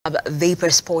Vapor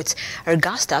Sports are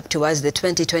gassed up towards the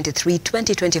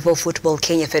 2023-2024 Football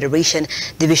Kenya Federation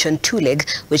Division 2 League,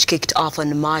 which kicked off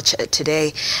on March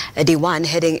today, day 1,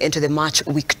 heading into the match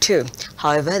week 2.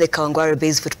 However, the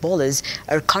Kawangware-based footballers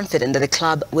are confident that the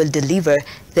club will deliver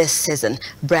this season.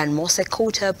 Brian Mose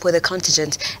caught up with the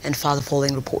contingent and filed the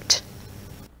following report.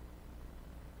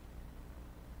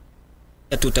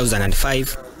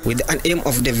 2005, with an aim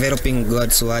of developing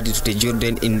God's word to the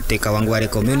children in the Kawangware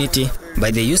community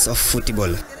by the use of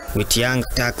football, with young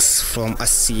Turks from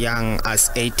as young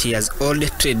as 8 years old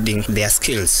trading their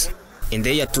skills. In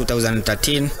the year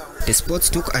 2013, the sports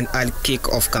took an early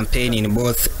kick-off campaign in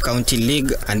both County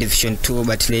League and Division 2,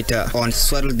 but later on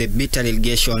swallowed the bitter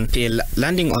relegation pill,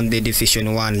 landing on the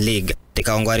Division 1 League. The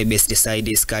Kawangware-based side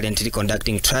is currently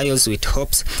conducting trials with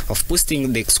hopes of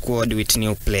boosting the squad with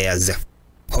new players.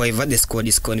 However, the squad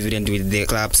is confident with the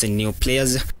club's new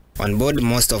players on board,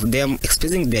 most of them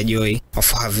expressing their joy of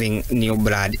having new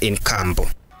blood in camp.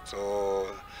 So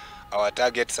our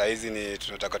target saizi ni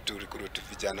tunataka tu recruit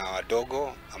vijana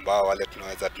wadogo ambao wale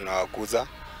tunaweza tunawakuza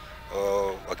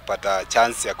wakipata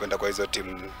chance ya kwenda kwa hizo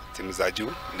timu za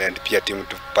juu, and pia timu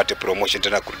tupate promotion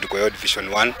tena kurudi kwa Division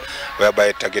 1,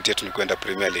 whereby target yetu ni kwenda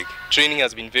Premier League. Training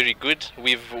has been very good.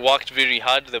 We've worked very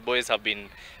hard. The boys have been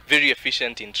very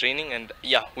efficient in training, and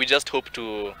yeah, we just hope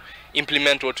to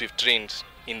implement what we've trained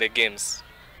in the games.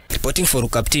 Reporting for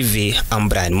Ukap TV, I'm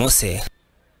Brian Mose.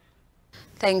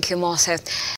 Thank you, Mose.